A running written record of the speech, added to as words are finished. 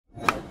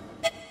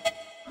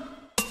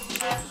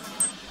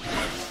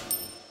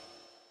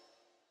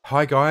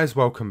Hi guys,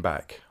 welcome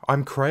back.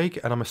 I'm Craig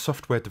and I'm a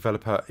software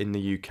developer in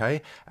the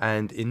UK,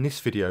 and in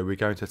this video we're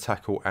going to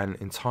tackle an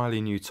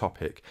entirely new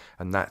topic,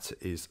 and that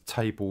is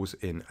tables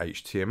in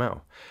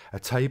HTML. A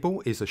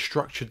table is a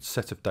structured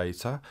set of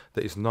data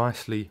that is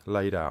nicely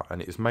laid out,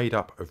 and it is made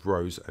up of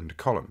rows and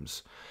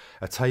columns.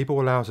 A table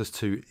allows us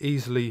to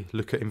easily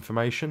look at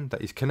information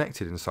that is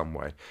connected in some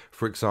way.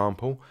 For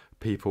example,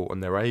 people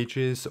and their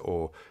ages,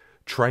 or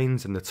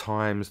trains and the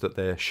times that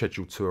they're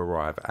scheduled to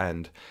arrive,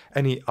 and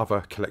any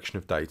other collection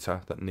of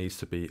data that needs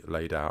to be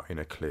laid out in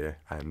a clear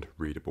and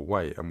readable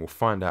way. And we'll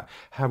find out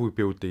how we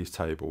build these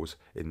tables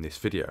in this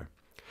video.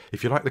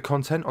 If you like the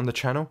content on the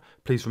channel,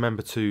 please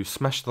remember to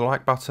smash the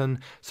like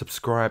button,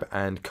 subscribe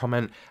and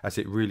comment, as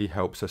it really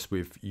helps us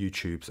with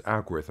YouTube's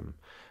algorithm.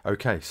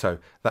 Okay, so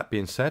that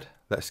being said,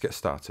 let's get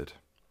started.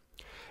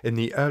 In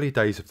the early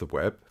days of the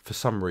web, for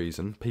some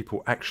reason,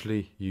 people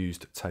actually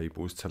used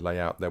tables to lay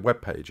out their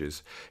web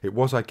pages. It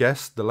was, I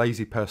guess, the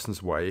lazy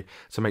person's way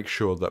to make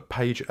sure that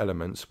page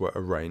elements were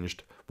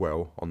arranged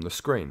well on the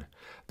screen.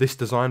 This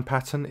design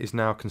pattern is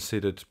now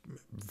considered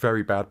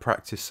very bad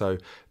practice, so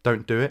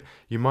don't do it.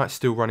 You might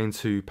still run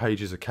into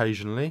pages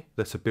occasionally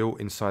that are built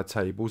inside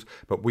tables,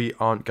 but we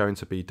aren't going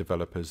to be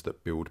developers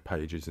that build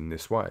pages in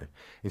this way.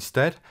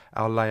 Instead,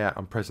 our layout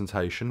and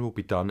presentation will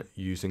be done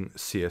using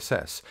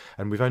CSS,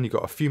 and we've only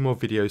got a few more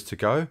videos to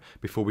go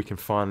before we can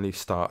finally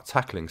start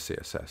tackling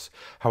CSS.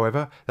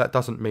 However, that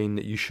doesn't mean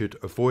that you should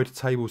avoid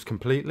tables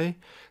completely.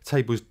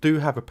 Tables do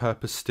have a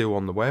purpose still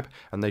on the web,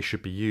 and they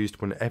should be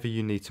used whenever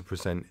you need to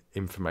present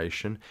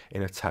information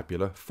in a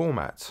tabular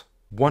format.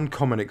 One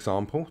common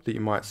example that you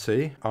might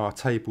see are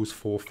tables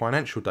for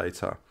financial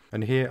data.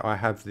 And here I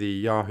have the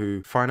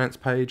Yahoo Finance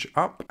page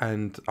up,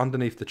 and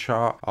underneath the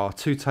chart are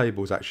two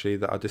tables actually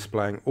that are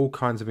displaying all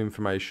kinds of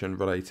information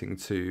relating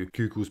to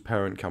Google's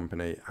parent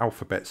company,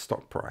 Alphabet's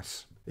stock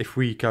price. If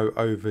we go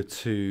over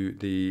to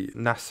the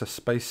NASA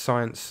Space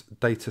Science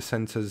Data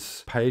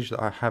Centers page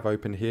that I have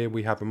open here,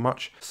 we have a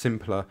much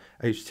simpler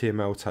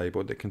HTML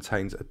table that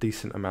contains a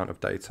decent amount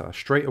of data.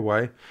 Straight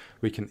away,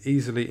 we can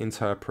easily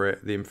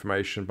interpret the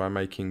information by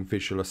making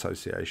visual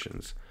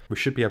associations. We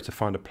should be able to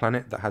find a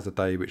planet that has a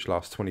day which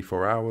lasts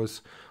 24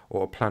 hours,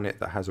 or a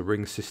planet that has a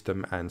ring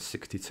system and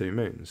 62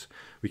 moons.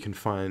 We can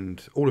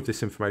find all of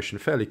this information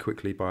fairly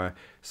quickly by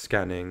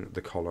scanning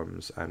the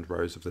columns and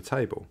rows of the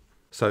table.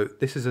 So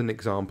this is an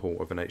example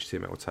of an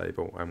HTML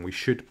table, and we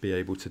should be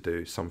able to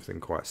do something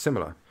quite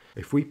similar.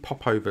 If we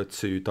pop over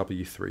to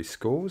W3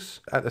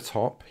 Schools, at the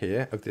top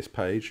here of this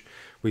page,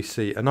 we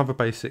see another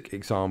basic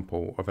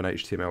example of an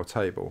HTML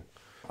table.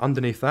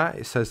 Underneath that,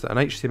 it says that an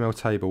HTML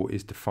table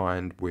is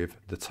defined with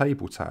the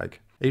table tag.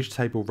 Each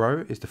table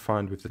row is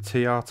defined with the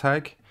TR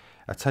tag.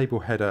 A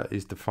table header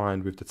is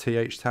defined with the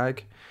TH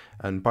tag,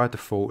 and by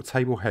default,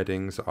 table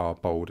headings are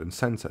bold and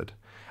centered.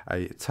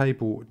 A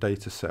table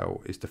data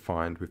cell is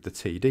defined with the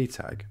TD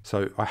tag.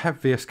 So I have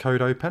VS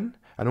Code open,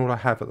 and all I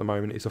have at the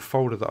moment is a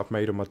folder that I've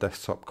made on my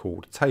desktop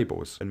called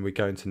tables, and we're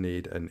going to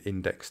need an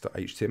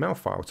index.html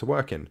file to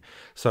work in.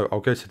 So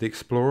I'll go to the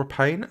Explorer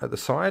pane at the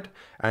side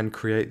and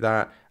create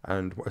that,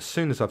 and as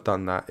soon as I've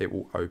done that, it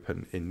will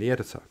open in the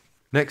editor.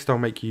 Next, I'll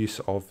make use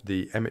of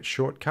the Emmet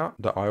shortcut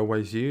that I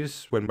always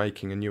use when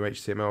making a new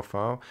HTML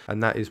file,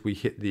 and that is we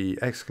hit the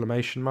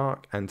exclamation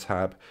mark and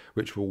tab,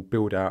 which will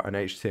build out an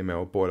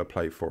HTML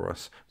boilerplate for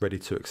us, ready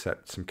to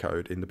accept some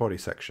code in the body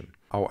section.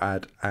 I'll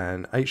add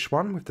an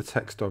H1 with the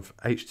text of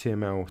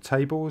HTML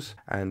tables,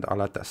 and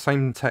I'll add that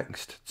same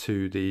text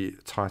to the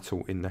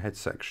title in the head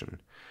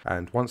section.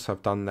 And once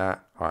I've done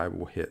that, I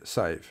will hit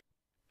save.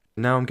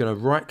 Now I'm going to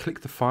right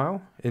click the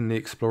file in the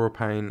Explorer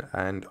pane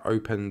and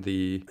open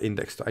the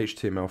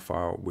index.html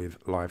file with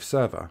Live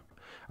Server.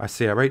 I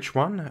see our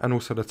H1 and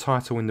also the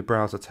title in the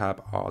browser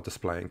tab are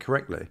displaying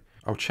correctly.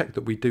 I'll check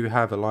that we do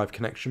have a live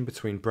connection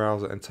between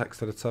browser and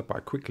text editor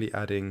by quickly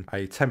adding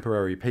a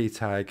temporary p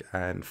tag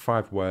and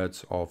 5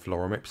 words of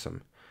lorem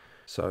ipsum.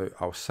 So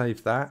I'll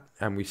save that,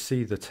 and we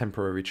see the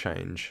temporary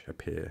change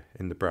appear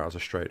in the browser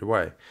straight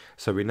away.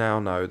 So we now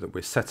know that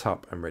we're set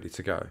up and ready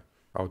to go.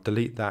 I'll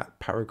delete that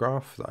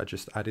paragraph that I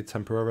just added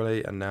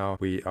temporarily, and now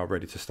we are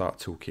ready to start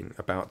talking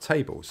about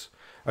tables.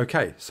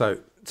 Okay, so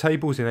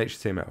tables in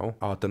HTML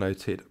are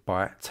denoted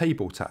by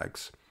table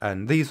tags,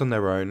 and these on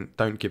their own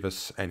don't give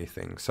us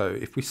anything. So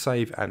if we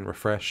save and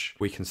refresh,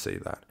 we can see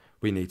that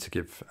we need to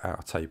give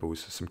our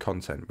tables some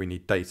content. We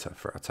need data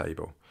for our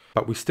table.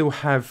 But we still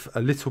have a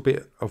little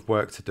bit of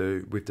work to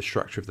do with the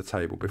structure of the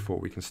table before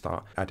we can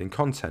start adding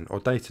content or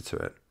data to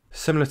it.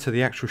 Similar to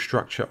the actual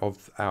structure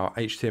of our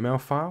HTML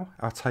file,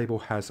 our table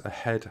has a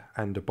head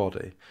and a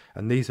body,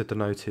 and these are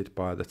denoted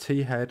by the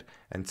T-head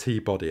and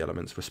T-body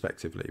elements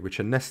respectively, which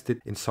are nested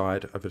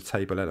inside of a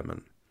table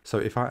element. So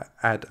if I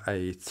add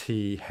a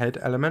T-head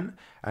element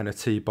and a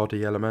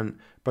T-body element,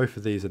 both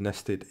of these are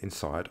nested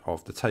inside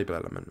of the table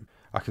element.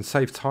 I can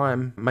save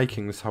time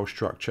making this whole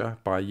structure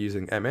by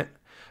using Emmet,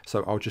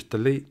 so I'll just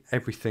delete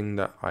everything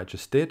that I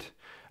just did,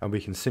 and we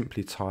can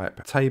simply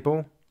type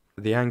table,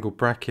 the angle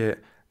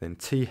bracket, then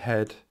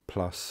T-head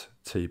plus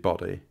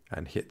T-body,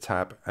 and hit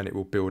tab, and it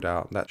will build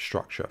out that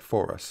structure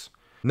for us.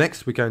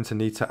 Next, we're going to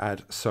need to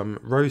add some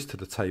rows to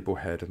the table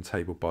head and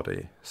table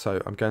body.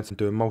 So I'm going to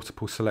do a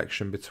multiple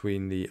selection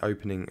between the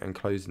opening and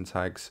closing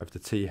tags of the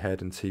T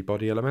head and T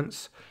body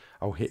elements.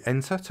 I'll hit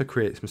enter to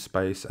create some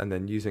space, and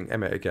then using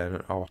Emmet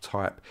again, I'll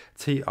type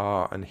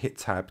TR and hit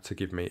tab to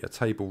give me a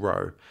table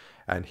row,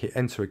 and hit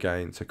enter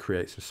again to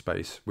create some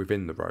space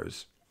within the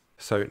rows.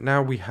 So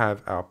now we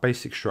have our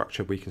basic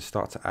structure we can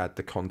start to add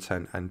the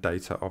content and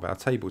data of our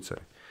table to.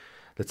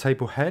 The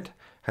table head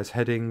has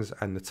headings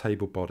and the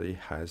table body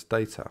has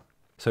data.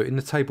 So in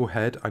the table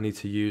head, I need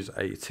to use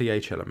a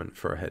TH element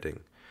for a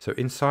heading. So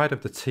inside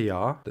of the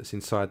TR that's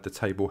inside the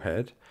table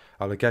head,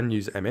 I'll again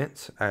use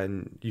Emmet,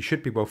 and you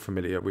should be well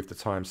familiar with the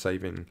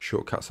time-saving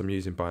shortcuts I'm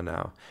using by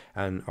now.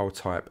 And I'll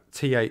type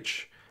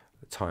TH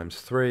times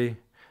 3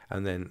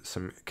 and then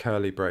some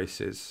curly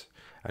braces,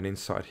 and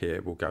inside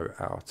here will go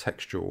our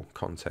textual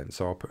content.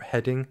 So I'll put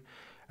heading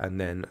and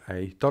then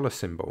a dollar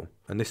symbol,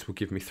 and this will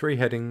give me 3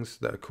 headings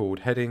that are called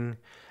heading,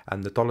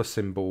 and the dollar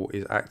symbol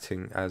is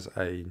acting as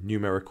a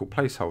numerical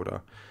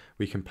placeholder.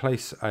 We can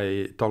place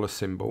a dollar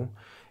symbol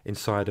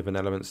inside of an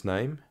element's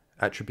name,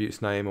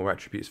 attribute's name or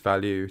attribute's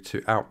value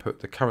to output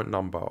the current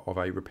number of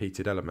a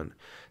repeated element.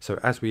 So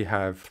as we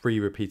have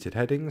 3 repeated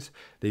headings,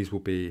 these will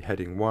be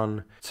heading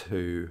 1,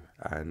 2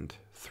 and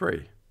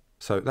 3.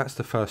 So that's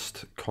the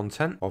first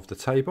content of the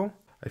table.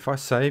 If I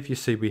save, you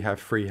see we have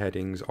 3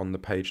 headings on the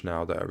page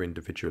now that are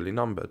individually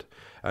numbered,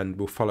 and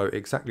we'll follow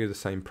exactly the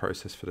same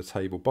process for the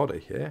table body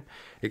here,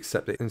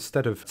 except that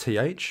instead of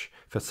TH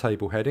for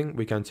table heading,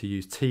 we're going to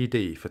use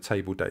TD for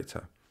table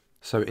data.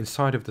 So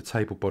inside of the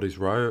table bodies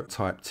row,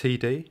 type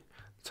TD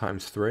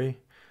times 3,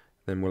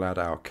 then we'll add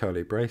our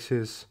curly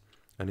braces,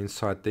 and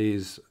inside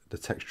these, the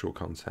textual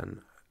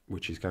content,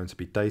 which is going to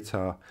be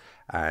data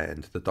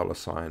and the dollar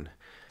sign.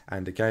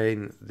 And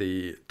again,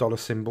 the dollar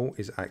symbol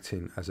is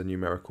acting as a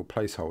numerical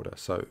placeholder.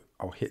 So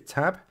I'll hit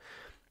tab,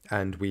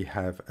 and we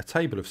have a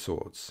table of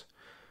sorts.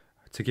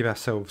 To give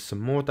ourselves some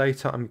more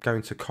data, I'm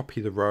going to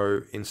copy the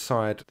row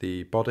inside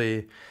the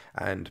body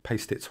and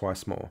paste it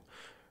twice more.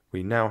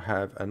 We now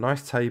have a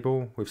nice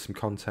table with some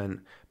content,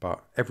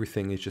 but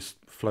everything is just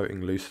floating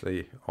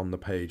loosely on the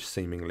page,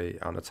 seemingly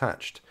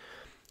unattached.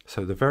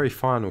 So the very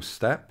final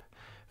step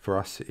for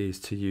us is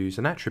to use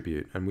an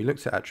attribute, and we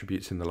looked at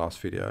attributes in the last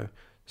video.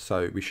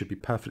 So we should be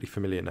perfectly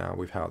familiar now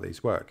with how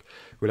these work.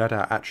 We'll add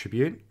our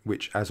attribute,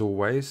 which as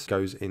always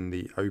goes in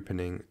the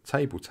opening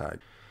table tag.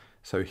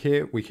 So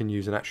here we can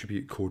use an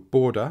attribute called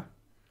border,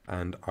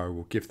 and I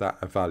will give that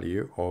a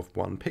value of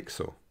 1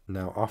 pixel.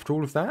 Now after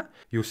all of that,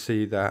 you'll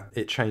see that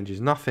it changes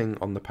nothing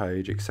on the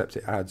page except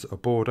it adds a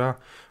border,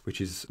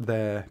 which is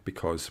there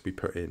because we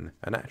put in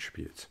an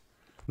attribute.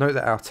 Note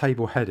that our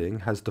table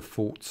heading has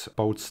default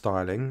bold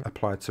styling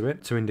applied to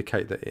it to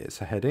indicate that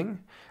it's a heading,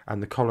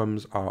 and the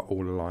columns are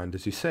all aligned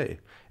as you see.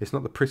 It's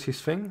not the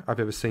prettiest thing I've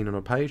ever seen on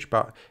a page,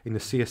 but in the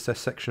CSS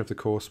section of the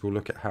course we'll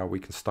look at how we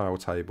can style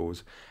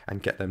tables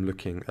and get them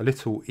looking a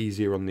little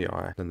easier on the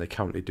eye than they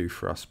currently do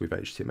for us with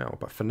HTML.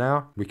 But for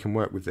now, we can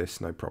work with this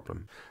no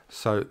problem.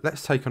 So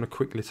let's take on a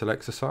quick little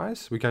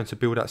exercise. We're going to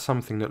build out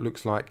something that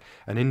looks like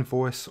an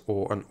invoice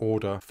or an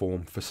order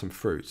form for some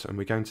fruit, and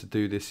we're going to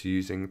do this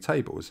using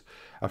tables.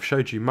 I've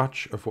showed you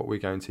much of what we're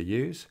going to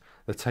use: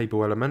 the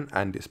table element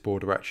and its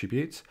border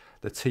attributes,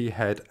 the T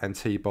head and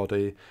T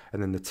body,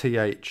 and then the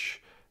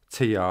TH,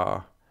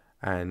 TR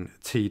and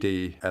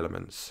TD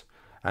elements.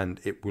 And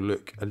it will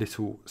look a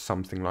little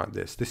something like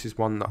this. This is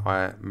one that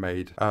I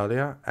made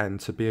earlier,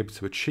 and to be able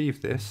to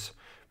achieve this,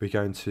 we're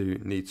going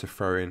to need to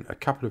throw in a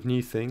couple of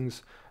new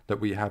things that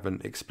we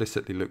haven't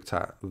explicitly looked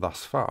at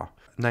thus far.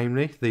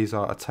 Namely, these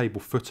are a table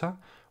footer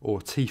or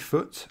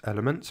tfoot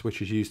element,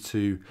 which is used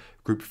to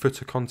group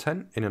footer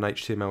content in an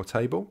HTML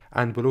table,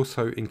 and will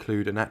also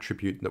include an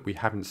attribute that we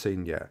haven't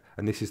seen yet,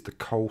 and this is the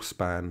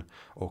colspan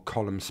or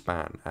column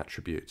span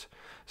attribute.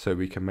 So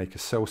we can make a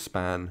cell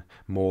span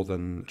more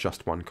than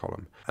just one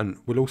column. And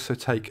we'll also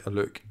take a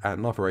look at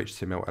another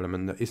HTML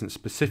element that isn't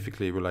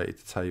specifically related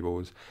to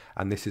tables,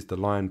 and this is the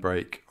line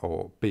break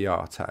or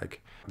BR tag,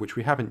 which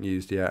we haven't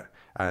used yet,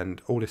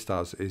 and all this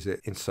does is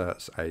it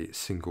inserts a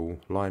single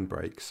line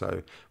break,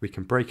 so we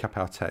can break up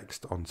our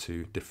text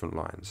onto different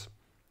lines.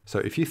 So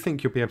if you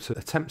think you'll be able to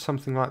attempt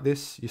something like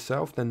this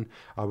yourself, then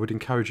I would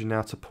encourage you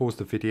now to pause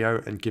the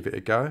video and give it a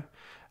go,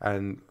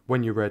 and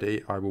when you're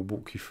ready I will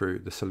walk you through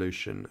the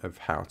solution of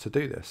how to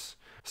do this.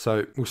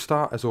 So we'll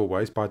start as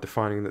always by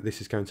defining that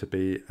this is going to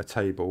be a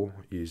table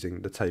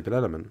using the table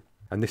element.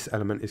 And this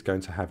element is going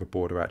to have a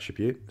border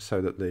attribute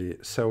so that the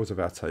cells of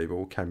our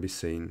table can be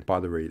seen by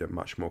the reader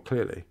much more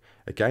clearly.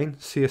 Again,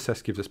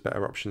 CSS gives us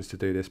better options to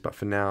do this, but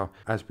for now,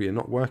 as we are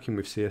not working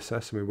with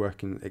CSS and we're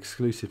working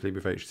exclusively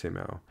with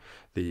HTML,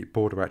 the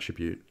border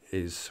attribute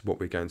is what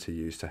we're going to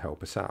use to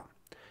help us out.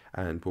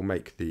 And we'll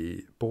make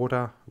the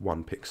border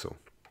 1 pixel.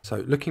 So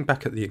looking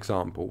back at the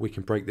example, we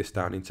can break this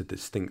down into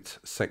distinct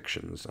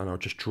sections, and I'll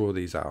just draw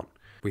these out.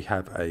 We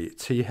have a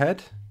T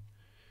head,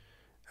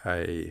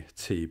 a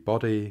T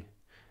body,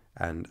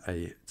 and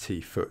a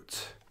T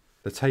foot.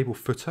 The table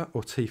footer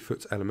or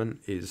T-foot element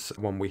is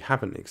one we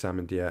haven't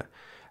examined yet,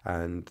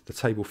 and the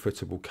table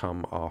footer will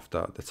come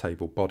after the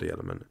table body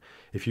element.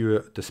 If you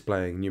were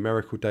displaying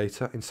numerical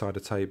data inside a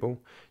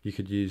table, you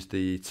could use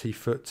the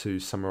T-foot to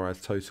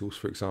summarize totals,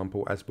 for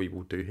example, as we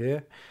will do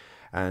here.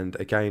 And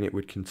again, it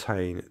would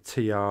contain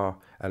TR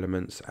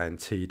elements and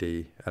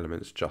TD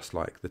elements, just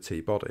like the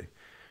T-body.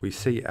 We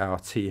see our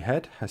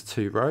T-head has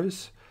 2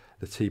 rows,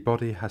 the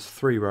T-body has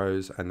 3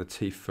 rows, and the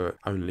T-foot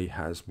only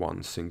has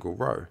 1 single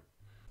row.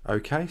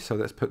 Okay, so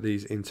let's put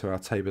these into our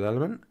table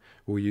element.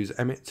 We'll use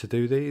Emmet to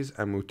do these,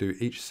 and we'll do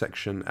each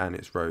section and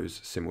its rows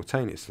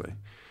simultaneously.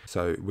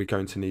 So we're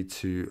going to need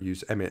to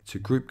use Emmet to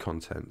group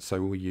content.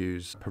 So we'll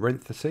use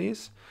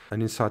parentheses,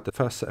 and inside the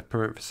first set of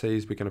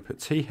parentheses, we're going to put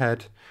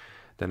T-head,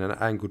 then an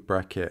angled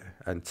bracket,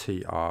 and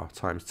TR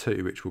times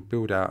 2, which will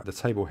build out the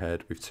table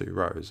head with 2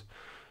 rows.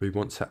 We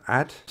want to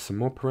add some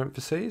more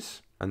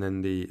parentheses, and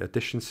then the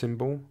addition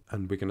symbol,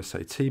 and we're going to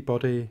say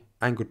T-body,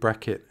 angled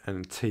bracket,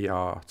 and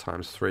TR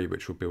times 3,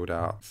 which will build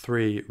out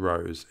 3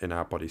 rows in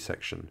our body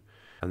section.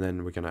 And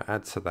then we're going to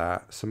add to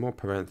that some more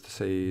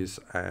parentheses,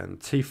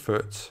 and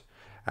T-foot,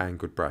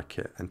 angled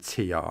bracket, and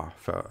TR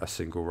for a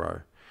single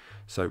row.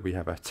 So we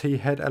have a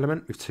T-head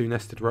element with 2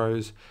 nested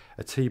rows,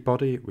 a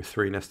T-body with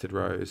 3 nested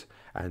rows,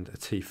 and a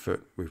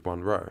T-foot with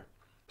 1 row.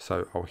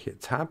 So I'll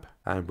hit tab,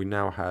 and we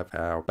now have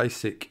our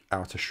basic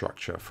outer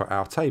structure for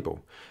our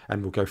table.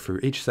 And we'll go through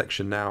each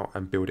section now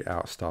and build it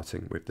out,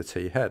 starting with the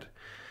T-head.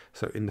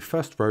 So in the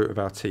first row of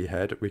our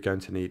T-head, we're going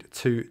to need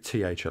 2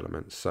 TH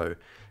elements. So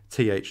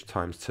TH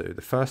times 2.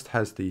 The first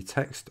has the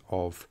text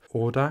of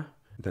order,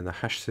 then the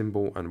hash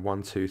symbol and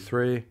 1, 2,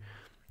 3.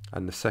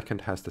 And the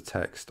second has the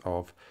text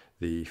of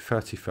the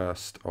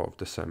 31st of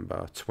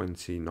December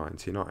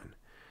 2099.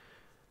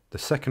 The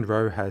second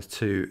row has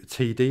 2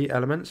 TD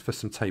elements for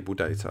some table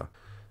data.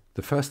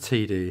 The first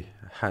TD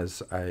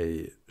has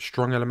a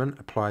strong element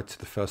applied to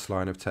the first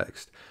line of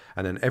text,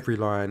 and then every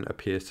line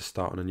appears to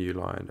start on a new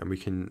line, and we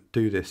can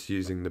do this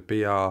using the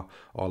BR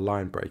or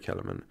line break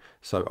element.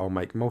 So I'll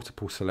make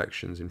multiple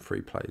selections in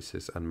 3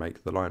 places and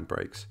make the line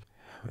breaks.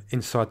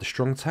 Inside the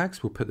strong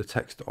tags, we'll put the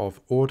text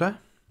of order,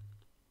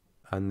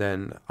 and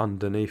then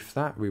underneath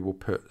that we will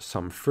put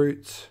some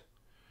fruit,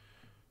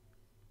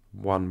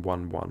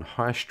 111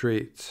 High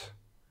Street,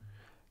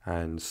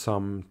 and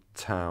some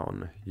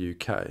town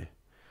UK.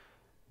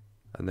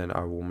 And then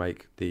I will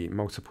make the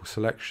multiple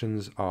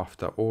selections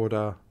after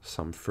order,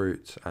 some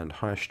fruit, and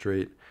High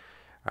Street,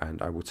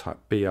 and I will type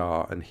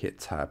BR and hit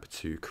tab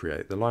to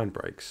create the line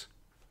breaks.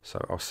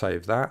 So I'll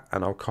save that,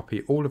 and I'll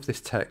copy all of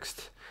this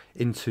text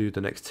into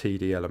the next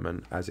TD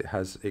element, as it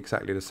has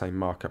exactly the same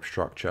markup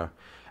structure,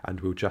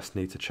 and we'll just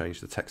need to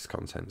change the text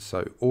content.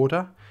 So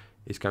order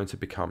is going to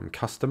become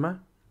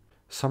customer,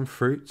 some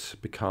fruit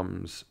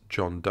becomes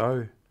John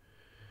Doe,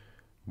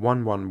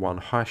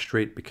 111 High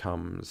Street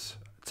becomes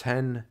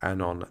 10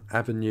 Anon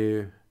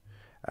Avenue,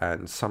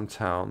 and some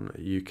town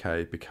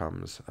UK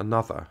becomes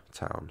another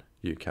town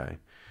UK.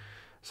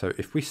 So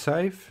if we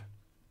save,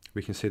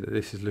 we can see that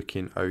this is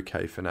looking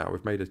okay for now.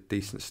 We've made a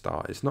decent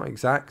start. It's not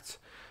exact,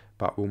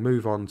 but we'll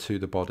move on to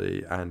the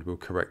body and we'll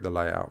correct the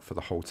layout for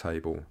the whole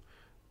table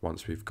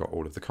once we've got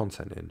all of the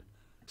content in.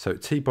 So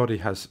T-body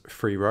has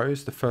 3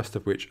 rows, the first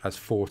of which has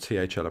 4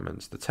 TH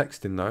elements. The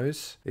text in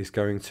those is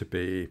going to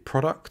be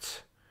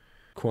product,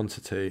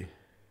 quantity,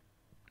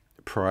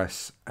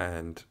 price,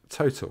 and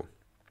total.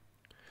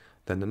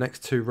 Then the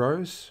next 2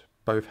 rows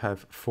both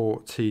have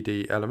 4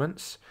 TD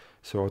elements,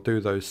 so I'll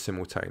do those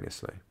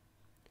simultaneously.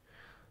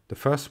 The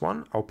first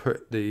one, I'll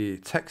put the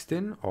text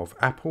in of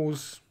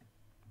apples,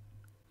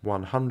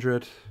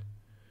 100,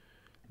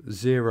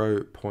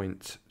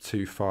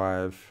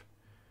 0.25,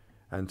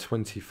 and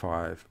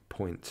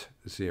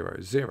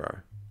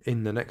 25.00.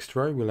 In the next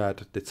row, we'll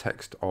add the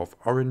text of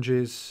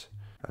oranges,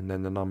 and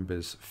then the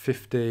numbers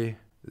 50,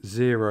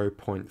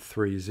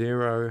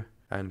 0.30,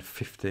 and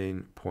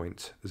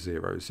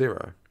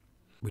 15.00.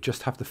 We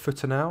just have the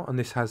footer now, and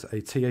this has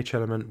a TH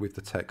element with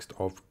the text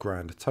of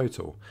grand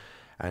total,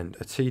 and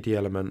a TD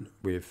element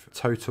with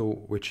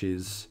total, which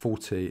is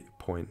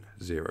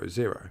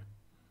 40.00.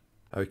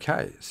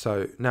 Okay,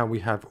 so now we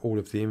have all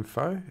of the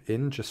info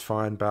in just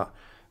fine, but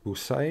we'll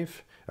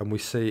save, and we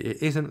see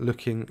it isn't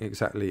looking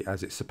exactly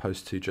as it's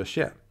supposed to just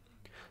yet.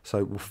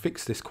 So we'll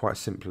fix this quite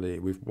simply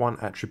with one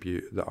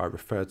attribute that I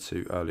referred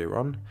to earlier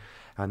on,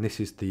 and this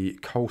is the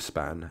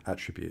colspan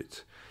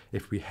attribute.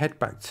 If we head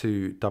back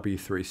to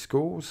W3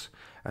 Schools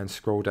and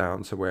scroll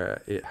down to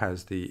where it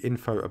has the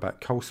info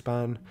about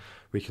colspan,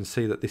 we can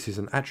see that this is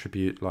an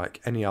attribute like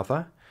any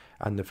other,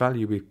 and the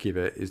value we give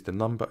it is the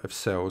number of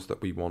cells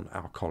that we want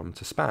our column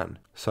to span.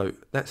 So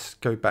let's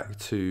go back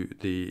to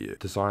the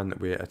design that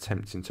we're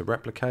attempting to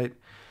replicate,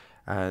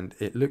 and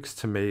it looks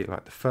to me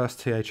like the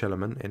first TH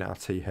element in our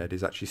T head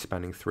is actually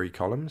spanning 3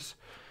 columns.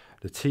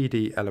 The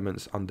TD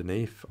elements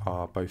underneath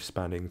are both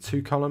spanning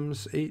 2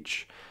 columns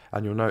each,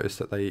 and you'll notice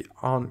that they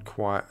aren't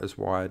quite as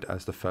wide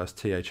as the first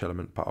TH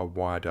element but are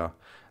wider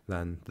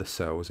than the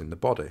cells in the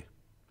body.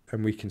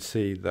 and we can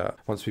see that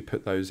once we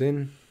put those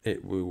in,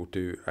 it will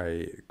do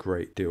a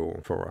great deal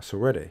for us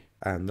already.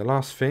 And the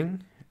last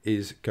thing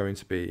is going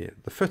to be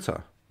the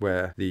footer,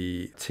 where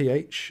the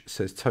TH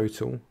says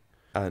total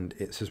and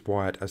it's as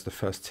wide as the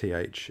first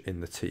TH in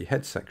the T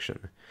head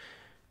section.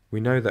 We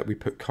know that we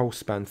put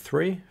colspan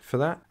 3 for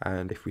that,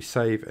 and if we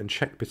save and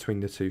check between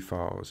the two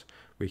files,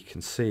 we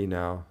can see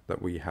now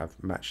that we have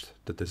matched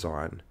the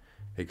design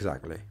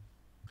exactly.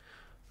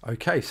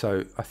 Okay,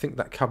 so I think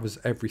that covers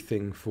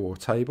everything for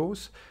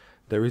tables.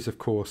 There is of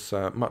course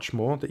much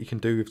more that you can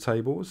do with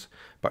tables,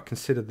 but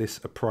consider this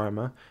a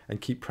primer and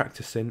keep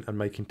practicing and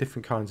making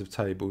different kinds of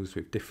tables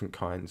with different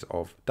kinds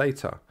of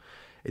data.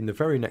 In the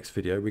very next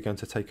video, we're going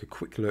to take a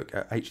quick look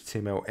at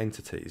HTML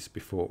entities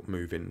before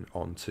moving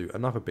on to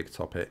another big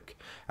topic,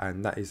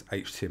 and that is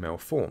HTML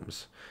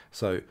forms.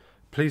 So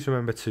please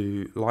remember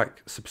to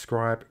like,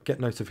 subscribe, get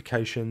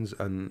notifications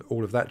and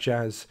all of that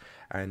jazz,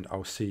 and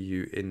I'll see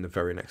you in the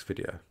very next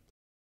video.